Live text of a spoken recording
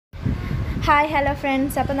Hi hello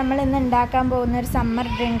friends, അപ്പോൾ നമ്മൾ ഇന്ന് ഉണ്ടാക്കാൻ പോകുന്ന ഒരു സമ്മർ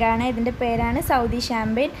ഡ്രിങ്കാണ്. ഇതിൻ്റെ പേരാണ് സൗദി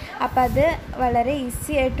ഷാമ്പെയിൻ. അപ്പോൾ അത് വളരെ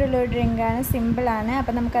ഈസി ആയിട്ടുള്ളൊരു ഡ്രിങ്കാണ്, സിമ്പിളാണ്.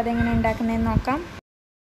 അപ്പോൾ നമുക്കതെങ്ങനെ ഉണ്ടാക്കുന്നതെന്ന് നോക്കാം.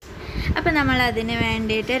 അപ്പോൾ നമ്മൾ അതിന്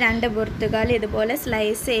വേണ്ടിയിട്ട് 2 ബുർത്തുകാൽ ഇതുപോലെ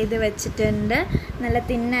സ്ലൈസ് ചെയ്ത് വെച്ചിട്ടുണ്ട്. നല്ല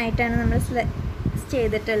തിന്നായിട്ടാണ് നമ്മൾ സ്ലൈസ്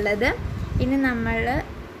ചെയ്തിട്ടുള്ളത്. ഇനി നമ്മൾ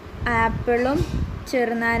ആപ്പിളും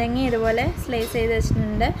ചെറുനാരങ്ങ ഇതുപോലെ സ്ലൈസ് ചെയ്ത്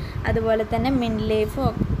വെച്ചിട്ടുണ്ട്. അതുപോലെ തന്നെ മിൻറ്റ്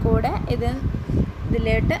ലീഫും കൂടെ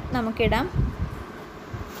ഇതിലോട്ട് നമുക്കിടാം.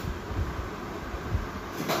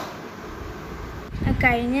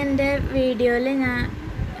 കഴിഞ്ഞ എൻ്റെ വീഡിയോയിൽ ഞാൻ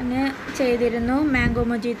ചെയ്തിരുന്നു മാംഗോ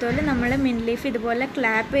മൊജിത്തോയിൽ നമ്മൾ മിൻറ്റ് ലീഫ് ഇതുപോലെ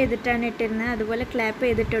ക്ലാപ്പ് ചെയ്തിട്ടാണ് ഇട്ടിരുന്നത്. അതുപോലെ ക്ലാപ്പ്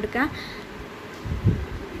ചെയ്തിട്ട് കൊടുക്കുക.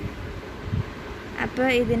 അപ്പോൾ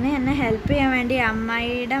ഇതിന് എന്നെ ഹെൽപ്പ് ചെയ്യാൻ വേണ്ടി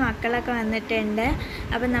അമ്മായിയുടെ മക്കളൊക്കെ വന്നിട്ടുണ്ട്.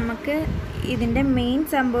 അപ്പോൾ നമുക്ക് ഇതിൻ്റെ മെയിൻ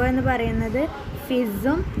സംഭവം എന്ന് പറയുന്നത്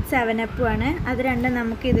ഫിസ്സും 7-Up ആണ്. അത് രണ്ടും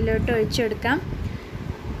നമുക്ക് ഇതിലോട്ട് ഒഴിച്ചു കൊടുക്കാം.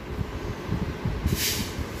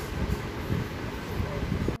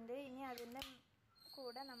 ഇനി അതിൻ്റെ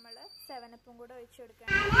കൂടെ നമ്മൾ 7-Up കൂടെ ഒഴിച്ചു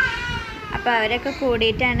കൊടുക്കണം. അപ്പോൾ അവരൊക്കെ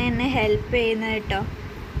കൂടിയിട്ടാണ് എന്നെ ഹെൽപ്പ് ചെയ്യുന്നത് കേട്ടോ.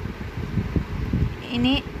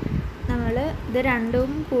 ഇനി നമ്മൾ ഇത്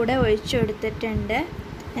രണ്ടും കൂടെ ഒഴിച്ചു കൊടുത്തിട്ടുണ്ട്.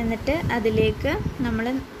 എന്നിട്ട് അതിലേക്ക് നമ്മൾ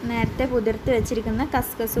നേരത്തെ കുതിർത്ത് വെച്ചിരിക്കുന്ന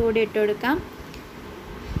കസ്കസ് കൂടി ഇട്ട് കൊടുക്കാം.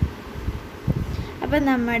 അപ്പോൾ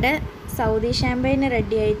നമ്മുടെ സൗദി ഷാമ്പെയിൻ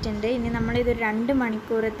റെഡി ആയിട്ടുണ്ട്. ഇനി നമ്മളിത് 2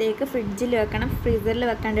 മണിക്കൂറത്തേക്ക് ഫ്രിഡ്ജിൽ വെക്കണം, ഫ്രീസറിൽ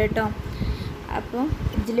വെക്കണ്ട കേട്ടോ. അപ്പോൾ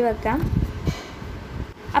ഫ്രിഡ്ജിൽ വെക്കാം.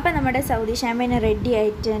 അപ്പോൾ നമ്മുടെ സൗദി ഷാമ്പെയിൻ റെഡി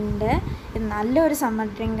ആയിട്ടുണ്ട്. ഇത് നല്ലൊരു സമ്മർ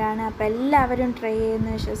ഡ്രിങ്കാണ്. അപ്പോൾ എല്ലാവരും ട്രൈ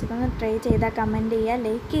ചെയ്യുമെന്ന് വിശ്വസിക്കുന്നു. ട്രൈ ചെയ്താൽ കമൻറ്റ് ചെയ്യുക,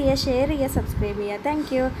 ലൈക്ക് ചെയ്യുക, ഷെയർ ചെയ്യുക, സബ്സ്ക്രൈബ് ചെയ്യുക.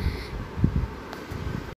 താങ്ക്